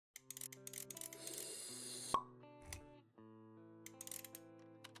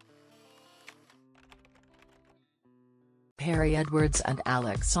Perrie Edwards and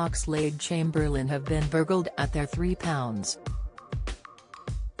Alex Oxlade-Chamberlain have been burgled at their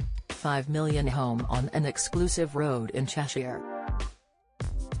 £3.5 million home on an exclusive road in Cheshire.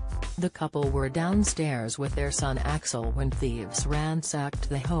 The couple were downstairs with their son Axel when thieves ransacked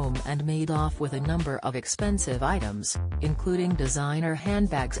the home and made off with a number of expensive items, including designer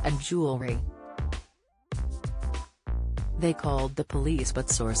handbags and jewelry. They called the police, but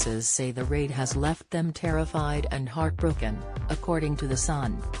sources say the raid has left them terrified and heartbroken, according to The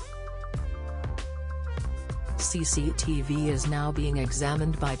Sun. CCTV is now being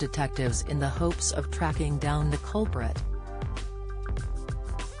examined by detectives in the hopes of tracking down the culprit.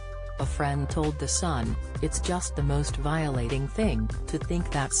 A friend told The Sun, "It's just the most violating thing, to think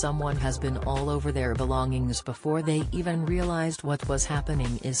that someone has been all over their belongings before they even realized what was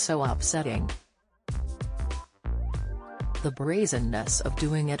happening is so upsetting. The brazenness of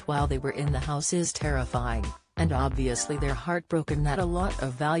doing it while they were in the house is terrifying, and obviously they're heartbroken that a lot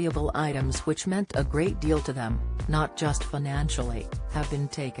of valuable items which meant a great deal to them, not just financially, have been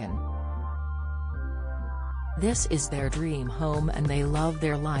taken. This is their dream home and they love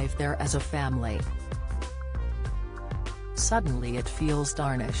their life there as a family. Suddenly it feels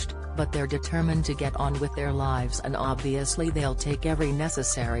tarnished, but they're determined to get on with their lives, and obviously they'll take every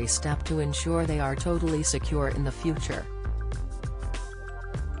necessary step to ensure they are totally secure in the future."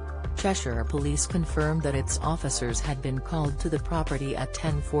 Cheshire Police confirmed that its officers had been called to the property at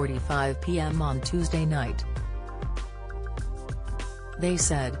 10:45 p.m. on Tuesday night. They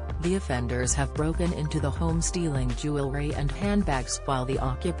said, the offenders have broken into the home stealing jewelry and handbags while the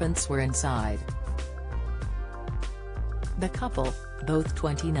occupants were inside. The couple, both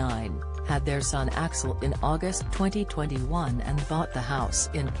 29, had their son Axel in August 2021 and bought the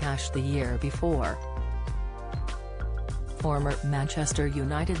house in cash the year before. Former Manchester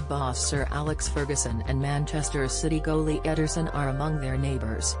United boss Sir Alex Ferguson and Manchester City goalie Ederson are among their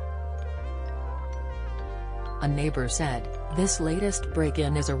neighbours. A neighbour said, "This latest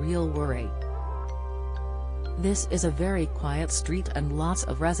break-in is a real worry. This is a very quiet street and lots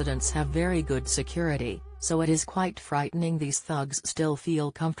of residents have very good security, so it is quite frightening these thugs still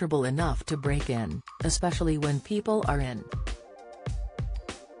feel comfortable enough to break in, especially when people are in.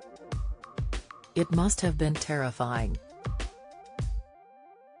 It must have been terrifying."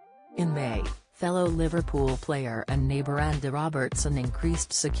 In May, fellow Liverpool player and neighbour Andy Robertson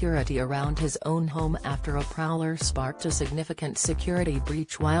increased security around his own home after a prowler sparked a significant security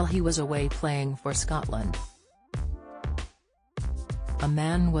breach while he was away playing for Scotland. A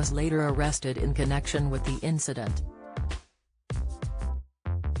man was later arrested in connection with the incident.